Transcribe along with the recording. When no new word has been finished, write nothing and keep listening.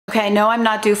Okay, I know I'm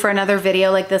not due for another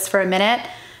video like this for a minute,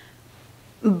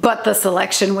 but the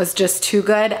selection was just too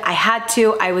good. I had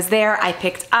to, I was there, I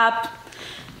picked up.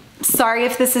 Sorry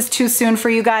if this is too soon for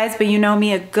you guys, but you know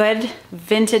me, a good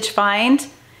vintage find.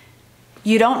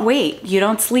 You don't wait, you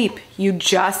don't sleep, you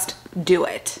just do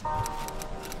it.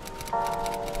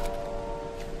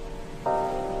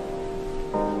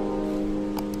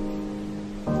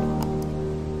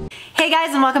 Hey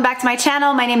guys, and welcome back to my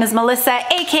channel. My name is Melissa,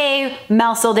 aka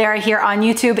MelSoldera here on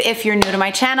YouTube if you're new to my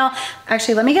channel.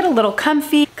 Actually, let me get a little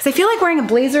comfy because I feel like wearing a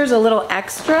blazer is a little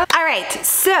extra. All right,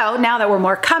 so now that we're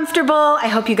more comfortable, I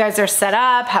hope you guys are set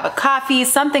up, have a coffee,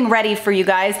 something ready for you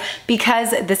guys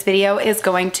because this video is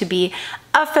going to be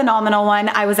a phenomenal one.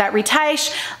 I was at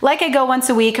Retouche, like I go once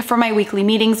a week for my weekly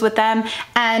meetings with them,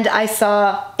 and I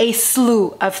saw a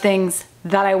slew of things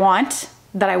that I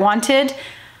wanted.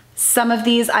 Some of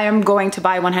these I am going to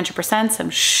buy 100%, some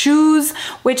shoes,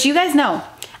 which you guys know,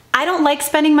 I don't like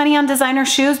spending money on designer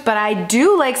shoes, but I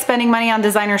do like spending money on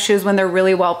designer shoes when they're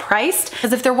really well priced.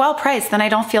 Because if they're well priced, then I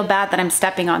don't feel bad that I'm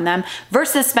stepping on them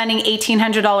versus spending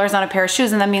 $1,800 on a pair of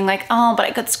shoes and then being like, oh, but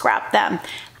I could scrap them.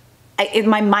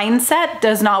 My mindset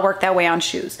does not work that way on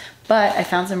shoes, but I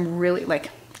found some really,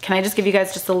 can I just give you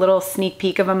guys just a little sneak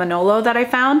peek of a Manolo that I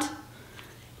found?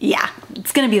 Yeah,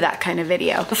 it's gonna be that kind of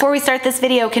video. Before we start this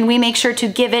video, can we make sure to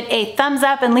give it a thumbs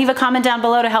up and leave a comment down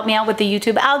below to help me out with the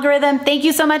YouTube algorithm? Thank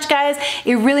you so much, guys.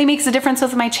 It really makes a difference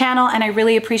with my channel, and I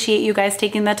really appreciate you guys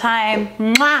taking the time.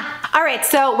 Mwah! All right,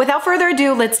 so without further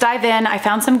ado, let's dive in. I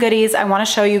found some goodies I wanna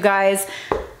show you guys.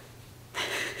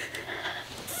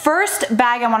 First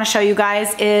bag I want to show you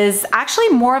guys is actually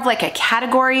more of like a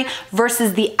category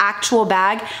versus the actual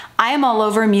bag. I am all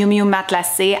over Miu Miu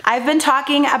Matelassé. I've been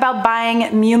talking about buying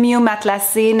Miu Miu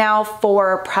Matelassé now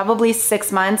for probably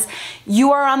 6 months.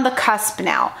 You are on the cusp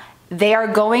now. They are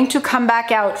going to come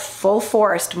back out full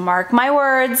force, mark my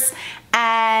words,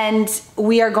 and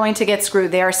we are going to get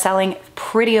screwed. They are selling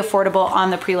pretty affordable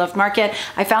on the pre-loved market.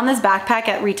 I found this backpack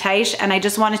at Retouche and I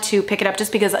just wanted to pick it up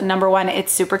just because number one,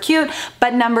 it's super cute,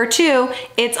 but number two,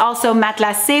 it's also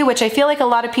matelassé, which I feel like a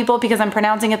lot of people, because I'm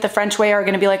pronouncing it the French way, are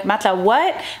gonna be like, matelas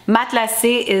what?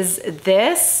 Matelassé is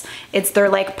this. It's their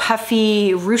like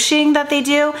puffy ruching that they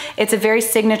do. It's a very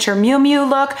signature Miu Miu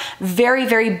look, very,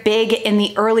 very big in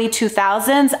the early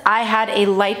 2000s. I had a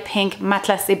light pink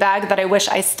matelassé bag that I wish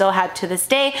I still had to this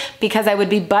day because I would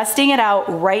be busting it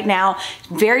out right now.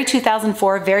 Very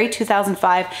 2004, very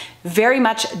 2005, very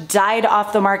much died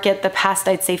off the market the past,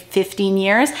 I'd say 15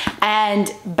 years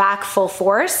and back full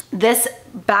force. This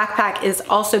backpack is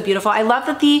also beautiful. I love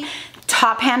that the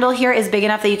top handle here is big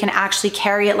enough that you can actually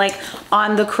carry it like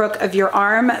on the crook of your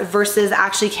arm versus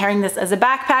actually carrying this as a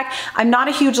backpack. I'm not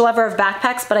a huge lover of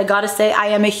backpacks, but I gotta say I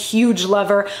am a huge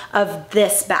lover of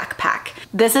this backpack.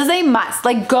 This is a must.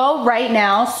 Like, go right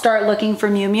now, start looking for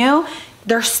Miu Miu.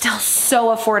 They're still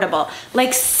so affordable,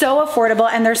 like so affordable.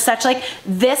 And there's such like,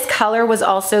 this color was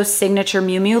also signature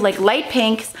Miu Miu, like light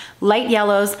pinks, light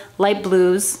yellows, light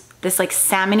blues. This like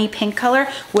salmony pink color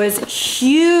was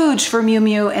huge for Miu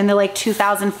Miu in the like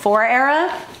 2004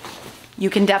 era. You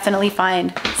can definitely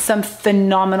find some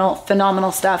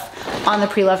phenomenal stuff on the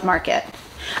pre-loved market.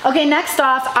 Okay, next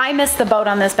off, I missed the boat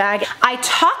on this bag. I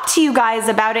talked to you guys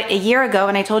about it a year ago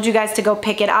and I told you guys to go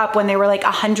pick it up when they were like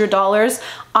 $100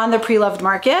 on the pre-loved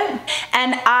market,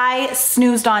 and I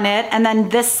snoozed on it. And then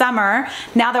this summer,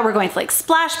 now that we're going to like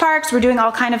splash parks, we're doing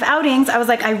all kind of outings, I was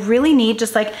like, I really need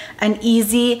just like an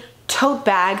easy tote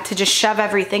bag to just shove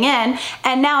everything in.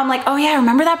 And now I'm like, oh yeah,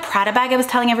 remember that Prada bag I was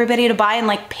telling everybody to buy in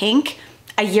like pink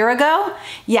a year ago?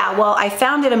 Yeah, well, I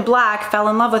found it in black, fell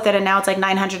in love with it, and now it's like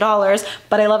 $900,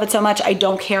 but I love it so much, I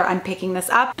don't care, I'm picking this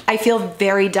up. I feel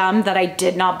very dumb that I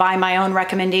did not buy my own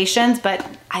recommendations, but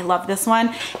I love this one.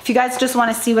 If you guys just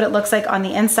wanna see what it looks like on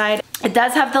the inside, it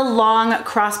does have the long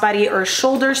crossbody or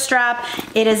shoulder strap.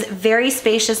 It is very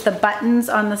spacious. The buttons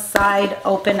on the side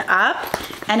open up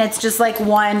and it's just like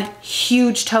one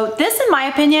huge tote. This, in my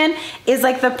opinion, is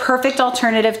like the perfect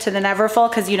alternative to the Neverfull,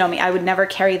 because you know me, I would never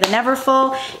carry the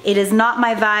Neverfull. It is not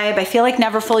my vibe. I feel like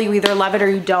Neverfull, you either love it or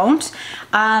you don't.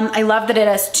 I love that it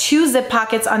has 2 zip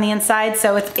pockets on the inside,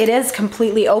 so it is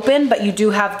completely open, but you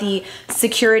do have the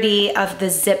security of the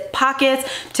zip pockets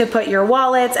to put your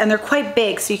wallets, and they're quite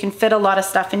big, so you can fit a lot of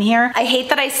stuff in here. I hate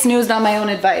that I snoozed on my own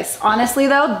advice. Honestly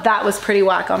though, that was pretty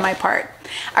whack on my part.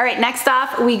 All right, next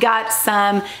off, we got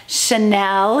some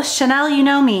Chanel. Chanel, you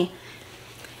know me.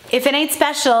 If it ain't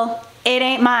special, it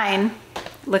ain't mine.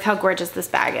 Look how gorgeous this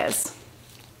bag is.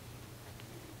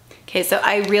 Okay, so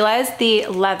I realized the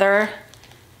leather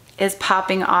is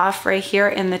popping off right here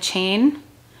in the chain,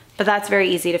 but that's very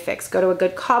easy to fix. Go to a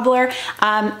good cobbler.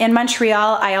 In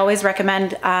Montreal, I always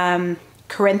recommend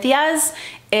Corinthia's.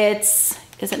 Is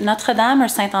it Notre Dame or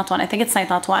Saint Antoine? I think it's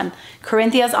Saint Antoine.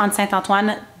 Corinthia's on Saint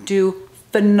Antoine do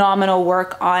phenomenal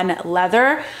work on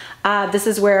leather. This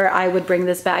is where I would bring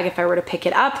this bag if I were to pick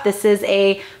it up. This is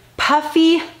a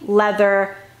puffy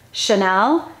leather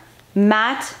Chanel,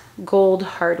 matte gold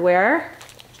hardware,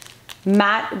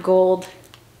 matte gold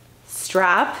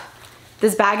strap.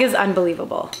 This bag is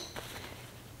unbelievable.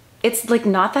 It's like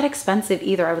not that expensive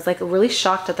either. I was like really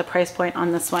shocked at the price point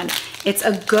on this one. It's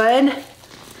a good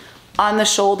on the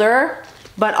shoulder,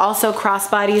 but also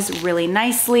crossbodies really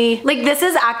nicely. Like this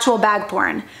is actual bag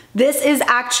porn. This is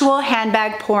actual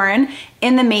handbag porn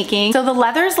in the making. So the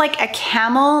leather is like a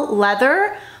camel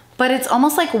leather, but it's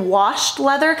almost like washed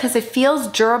leather because it feels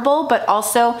durable, but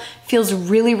also feels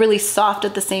really, really soft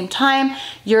at the same time.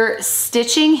 Your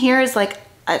stitching here is like,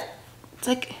 it's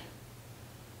like,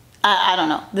 I don't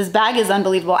know. This bag is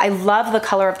unbelievable. I love the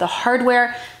color of the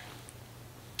hardware.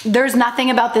 There's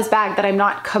nothing about this bag that I'm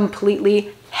not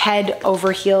completely head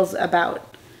over heels about.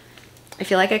 I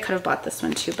feel like I could have bought this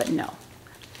one too, but no.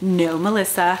 No,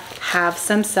 Melissa, have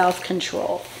some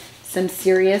self-control. Some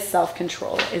serious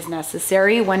self-control is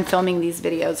necessary when filming these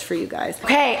videos for you guys.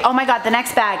 Okay, oh my God, the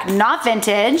next bag, not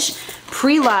vintage,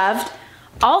 pre-loved.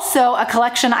 Also a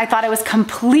collection I thought I was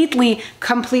completely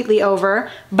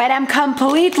over, but I'm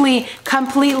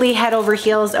completely head over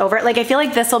heels over. Like I feel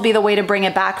like this will be the way to bring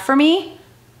it back for me.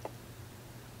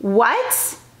 What?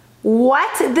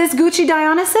 This Gucci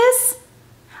Dionysus?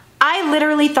 I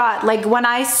literally thought, like when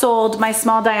I sold my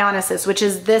small Dionysus, which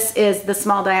is, this is the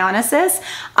small Dionysus,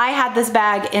 I had this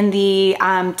bag in the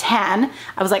 10. I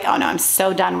was like, oh no, I'm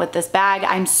so done with this bag.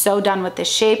 I'm so done with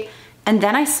this shape. And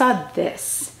then I saw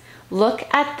this.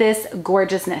 Look at this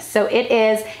gorgeousness. So it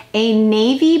is a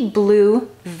navy blue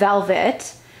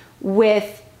velvet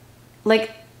with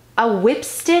like a whip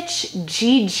stitch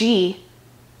GG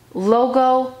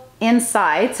logo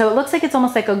inside. So it looks like it's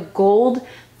almost like a gold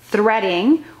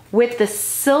threading with the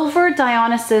silver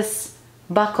Dionysus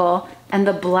buckle and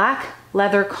the black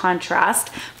leather contrast.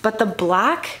 But the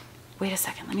black, wait a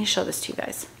second, let me show this to you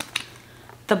guys.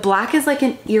 The black is like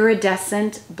an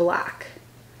iridescent black.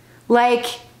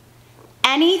 Like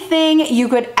anything you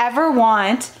could ever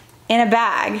want in a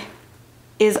bag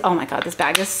is, oh my God, this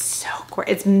bag is so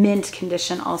gorgeous. It's mint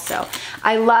condition also.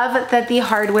 I love that the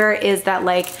hardware is that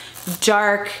like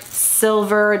dark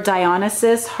silver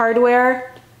Dionysus hardware.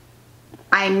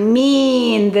 I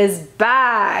mean, this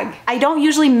bag. I don't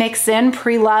usually mix in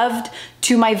pre-loved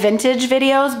to my vintage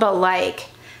videos, but like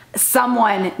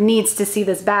someone needs to see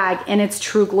this bag in its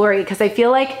true glory because I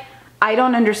feel like I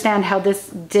don't understand how this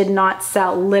did not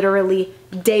sell literally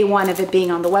day one of it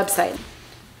being on the website.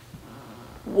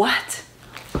 What?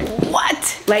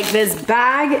 Like this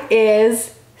bag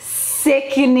is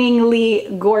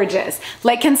sickeningly gorgeous.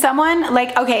 Like can someone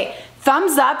like, okay,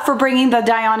 thumbs up for bringing the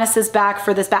Dionysus back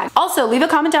for this bag. Also, leave a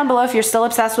comment down below if you're still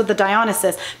obsessed with the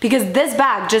Dionysus because this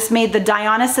bag just made the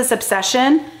Dionysus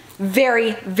obsession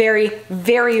very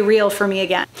real for me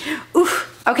again.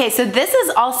 Oof. Okay, so this is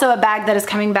also a bag that is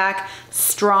coming back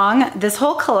strong. This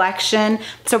whole collection.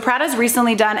 So Prada's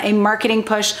recently done a marketing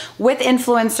push with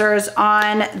influencers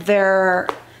on their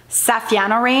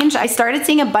Saffiano range. I started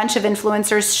seeing a bunch of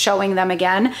influencers showing them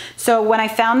again. So when I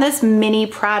found this mini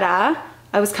Prada,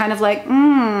 I was kind of like,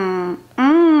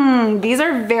 these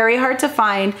are very hard to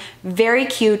find, very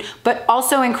cute, but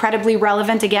also incredibly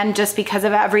relevant again, just because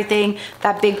of everything,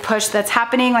 that big push that's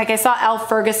happening. Like I saw Elle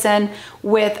Ferguson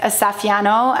with a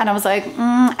Saffiano and I was like,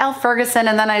 Elle Ferguson.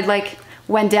 And then I like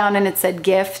went down and it said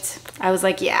gift. I was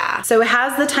like, yeah. So it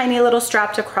has the tiny little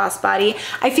strap to crossbody.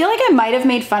 I feel like I might have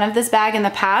made fun of this bag in the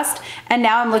past, and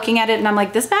now I'm looking at it and I'm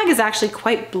like, this bag is actually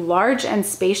quite large and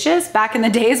spacious. Back in the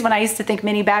days when I used to think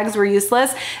mini bags were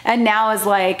useless, and now as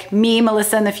like me,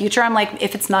 Melissa in the future, I'm like,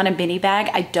 if it's not a mini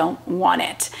bag, I don't want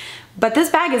it. But this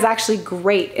bag is actually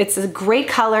great. It's a great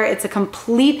color. It's a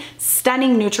complete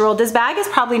stunning neutral. This bag is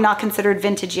probably not considered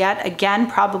vintage yet. Again,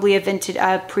 probably a vintage,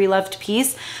 pre-loved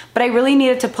piece, but I really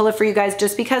needed to pull it for you guys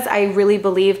just because I really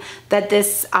believe that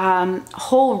this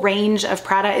whole range of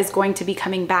Prada is going to be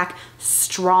coming back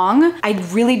strong. I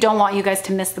really don't want you guys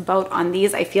to miss the boat on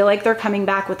these. I feel like they're coming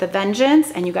back with a vengeance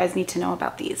and you guys need to know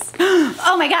about these.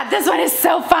 Oh my God, this one is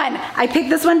so fun. I picked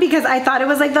this one because I thought it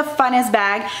was like the funnest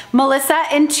bag. Melissa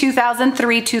in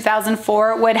 2003,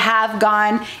 2004 would have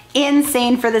gone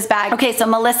insane for this bag. Okay, so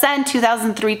Melissa in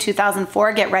 2003,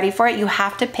 2004, get ready for it. You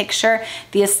have to picture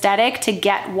the aesthetic to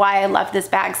get why I love this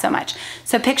bag so much.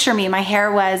 So picture me, my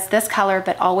hair was this color,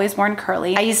 but always worn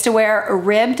curly. I used to wear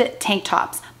ribbed tank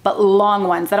tops, but long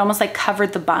ones that almost like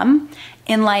covered the bum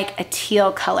in like a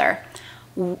teal color.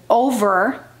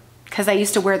 Over, because I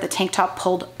used to wear the tank top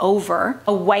pulled over,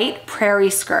 a white prairie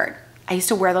skirt. I used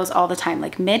to wear those all the time,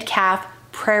 like mid-calf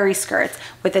prairie skirts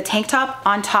with a tank top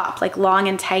on top, like long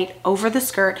and tight over the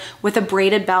skirt with a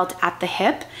braided belt at the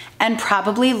hip and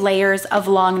probably layers of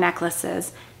long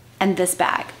necklaces. And this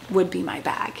bag would be my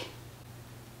bag.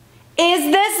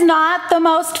 Is this not the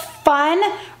most fun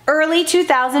early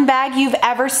 2000 bag you've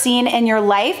ever seen in your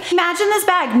life? Imagine this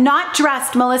bag, not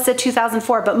dressed Melissa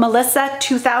 2004, but Melissa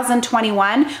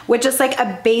 2021 with just like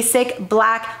a basic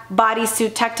black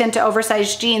bodysuit tucked into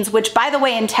oversized jeans, which by the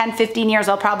way, in 10, 15 years,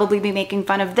 I'll probably be making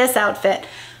fun of this outfit.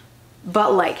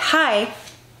 But like, hi,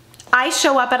 I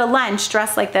show up at a lunch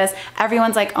dressed like this.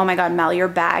 Everyone's like, oh my God, Mel, your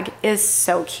bag is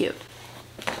so cute.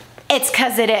 It's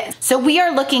because it is. So we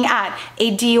are looking at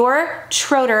a Dior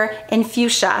Trotter in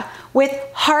fuchsia with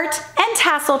heart and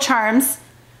tassel charms,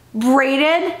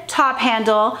 braided top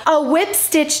handle, a whip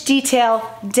stitch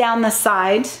detail down the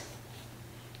side,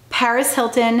 Paris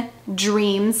Hilton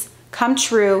dreams come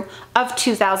true of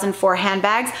 2004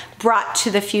 handbags brought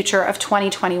to the future of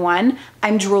 2021.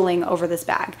 I'm drooling over this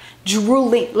bag.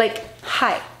 Drooling, like,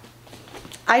 hi.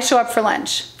 I show up for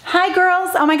lunch. Hi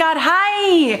girls, oh my God,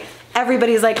 hi.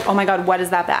 Everybody's like, oh my God, what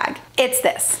is that bag? It's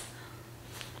this.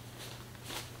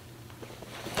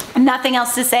 Nothing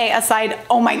else to say aside,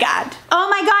 oh my God. Oh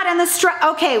my God, and the strap,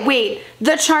 okay, wait.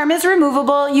 The charm is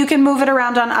removable. You can move it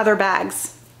around on other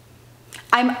bags.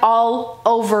 I'm all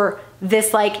over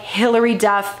this like Hilary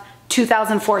Duff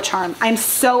 2004 charm. I'm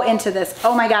so into this.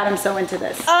 Oh my God, I'm so into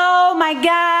this. Oh my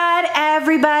God,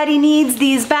 everybody needs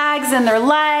these bags in their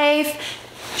life.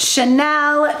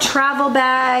 Chanel travel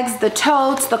bags, the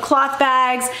totes, the cloth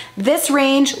bags. This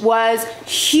range was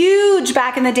huge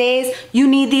back in the days. You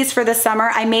need these for the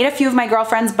summer. I made a few of my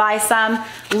girlfriends buy some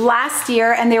last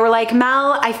year and they were like,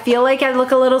 Mel, I feel like I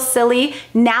look a little silly.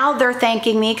 Now they're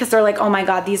thanking me because they're like, oh my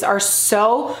God, these are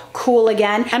so cool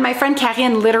again. And my friend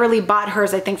Karine literally bought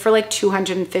hers, I think for like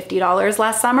 $250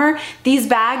 last summer. These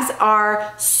bags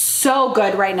are so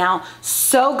good right now,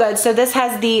 so good. So this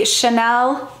has the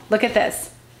Chanel, look at this.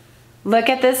 Look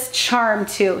at this charm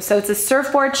too. So it's a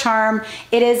surfboard charm.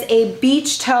 It is a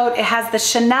beach tote. It has the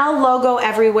Chanel logo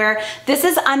everywhere. This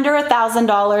is under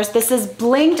 $1,000. This is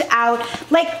blinged out.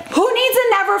 Like, who needs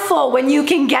a Neverfull when you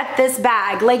can get this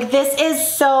bag? Like, this is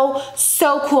so,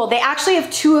 so cool. They actually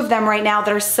have two of them right now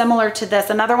that are similar to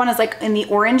this. Another one is like in the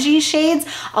orangey shades.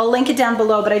 I'll link it down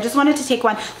below, but I just wanted to take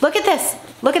one. Look at this.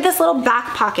 Look at this little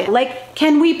back pocket. Like,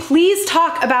 can we please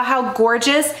talk about how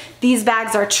gorgeous these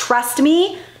bags are? Trust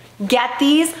me. Get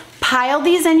these, pile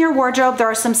these in your wardrobe. There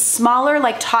are some smaller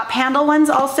like top handle ones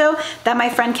also that my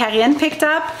friend Karine picked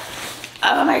up.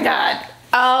 Oh my God.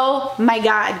 Oh my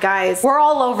God, guys. We're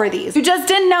all over these. You just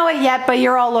didn't know it yet, but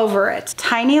you're all over it.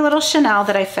 Tiny little Chanel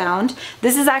that I found.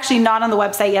 This is actually not on the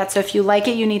website yet, so if you like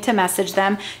it, you need to message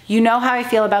them. You know how I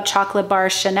feel about chocolate bar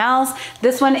Chanels.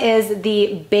 This one is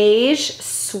the beige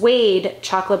suede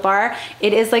chocolate bar.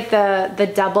 It is like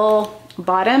the double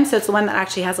bottom, so it's the one that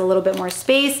actually has a little bit more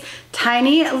space.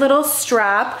 Tiny little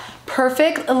strap,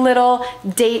 perfect little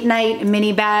date night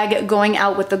mini bag going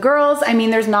out with the girls. I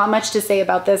mean, there's not much to say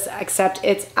about this except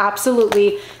it's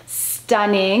absolutely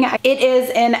stunning. It is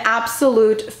in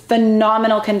absolute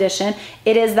phenomenal condition.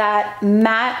 It is that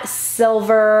matte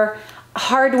silver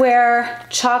hardware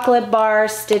chocolate bar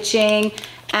stitching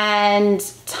and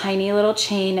tiny little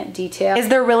chain detail. Is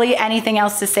there really anything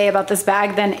else to say about this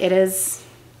bag than it is?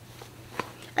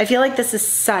 I feel like this is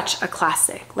such a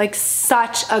classic, like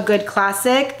such a good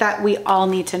classic that we all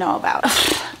need to know about.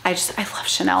 I love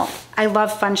Chanel. I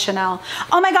love fun Chanel.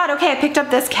 Oh my God, okay, I picked up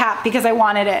this cap because I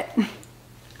wanted it.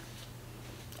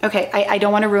 Okay, I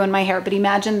don't want to ruin my hair, but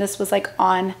imagine this was like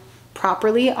on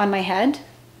properly on my head.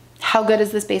 How good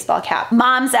is this baseball cap?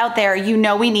 Moms out there, you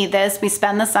know we need this. We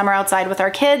spend the summer outside with our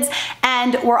kids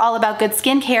and we're all about good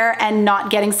skincare and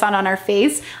not getting sun on our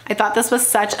face. I thought this was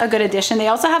such a good addition. They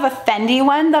also have a Fendi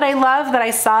one that I love that I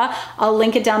saw. I'll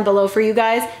link it down below for you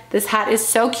guys. This hat is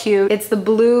so cute. It's the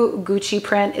blue Gucci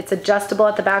print. It's adjustable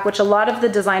at the back, which a lot of the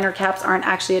designer caps aren't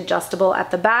actually adjustable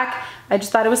at the back. I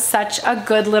just thought it was such a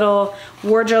good little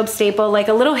wardrobe staple, like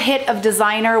a little hit of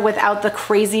designer without the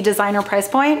crazy designer price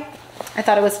point. I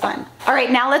thought it was fun. All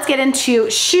right, now let's get into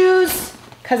shoes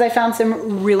because I found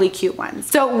some really cute ones.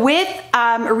 So with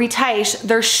Retouche,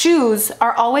 their shoes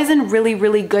are always in really,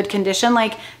 really good condition.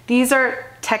 Like these are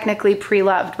technically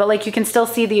pre-loved, but like you can still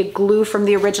see the glue from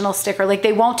the original sticker. Like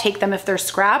they won't take them if they're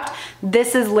scrapped.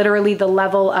 This is literally the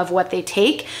level of what they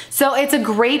take. So it's a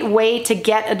great way to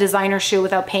get a designer shoe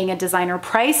without paying a designer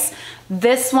price.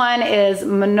 This one is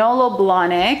Manolo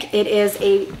Blahnik. It is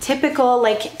a typical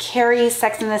like Carrie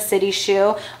Sex and the City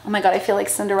shoe. Oh my God, I feel like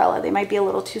Cinderella. They might be a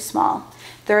little too small.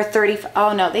 They're 30,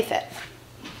 oh no, they fit.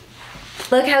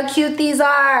 Look how cute these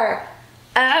are.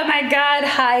 Oh my God,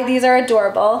 hi, these are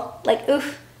adorable. Like,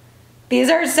 oof, these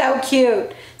are so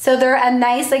cute. So they're a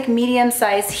nice like medium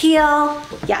size heel.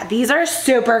 Yeah, these are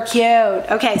super cute.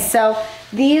 Okay, so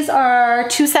these are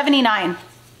 $279.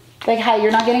 Like, hi,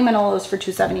 you're not getting Manolos for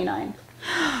 $279.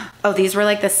 Oh, these were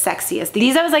like the sexiest.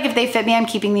 These, I was like, if they fit me, I'm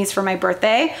keeping these for my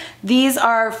birthday. These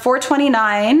are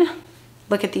 $429.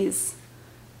 Look at these.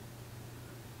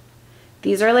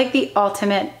 These are like the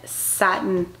ultimate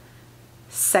satin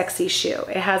sexy shoe.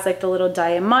 It has like the little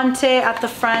diamante at the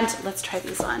front. Let's try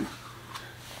these on.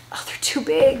 Oh, they're too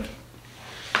big.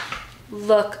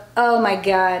 Look, oh my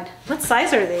God. What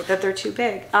size are they that they're too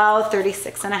big? Oh,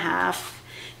 36 and a half.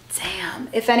 Damn,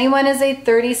 if anyone is a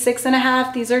 36 and a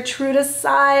half, these are true to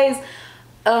size.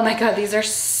 Oh my God, these are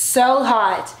so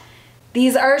hot.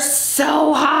 These are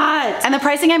so hot. And the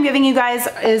pricing I'm giving you guys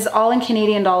is all in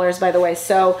Canadian dollars, by the way.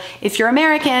 So if you're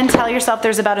American, tell yourself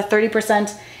there's about a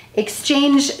 30%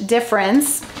 exchange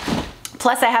difference.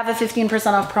 Plus I have a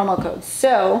 15% off promo code.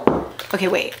 So, okay,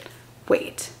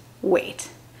 wait.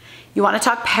 You wanna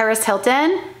talk Paris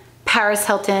Hilton? Paris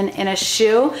Hilton in a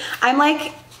shoe. I'm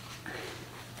like,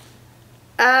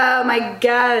 oh my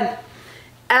God.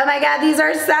 Oh my God, these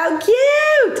are so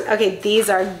cute. Okay, these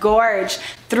are gorge.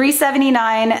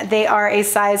 $379, they are a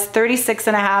size 36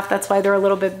 and a half. That's why they're a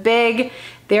little bit big.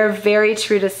 They're very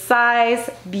true to size.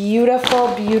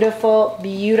 Beautiful, beautiful,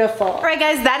 beautiful. All right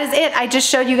guys, that is it. I just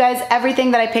showed you guys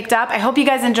everything that I picked up. I hope you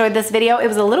guys enjoyed this video. It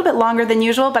was a little bit longer than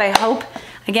usual, but I hope,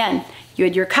 again, you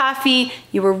had your coffee,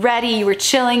 you were ready, you were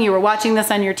chilling, you were watching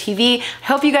this on your TV. I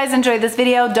hope you guys enjoyed this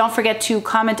video. Don't forget to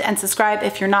comment and subscribe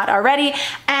if you're not already.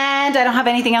 And I don't have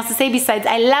anything else to say besides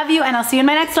I love you, and I'll see you in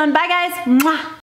my next one. Bye guys. Mwah.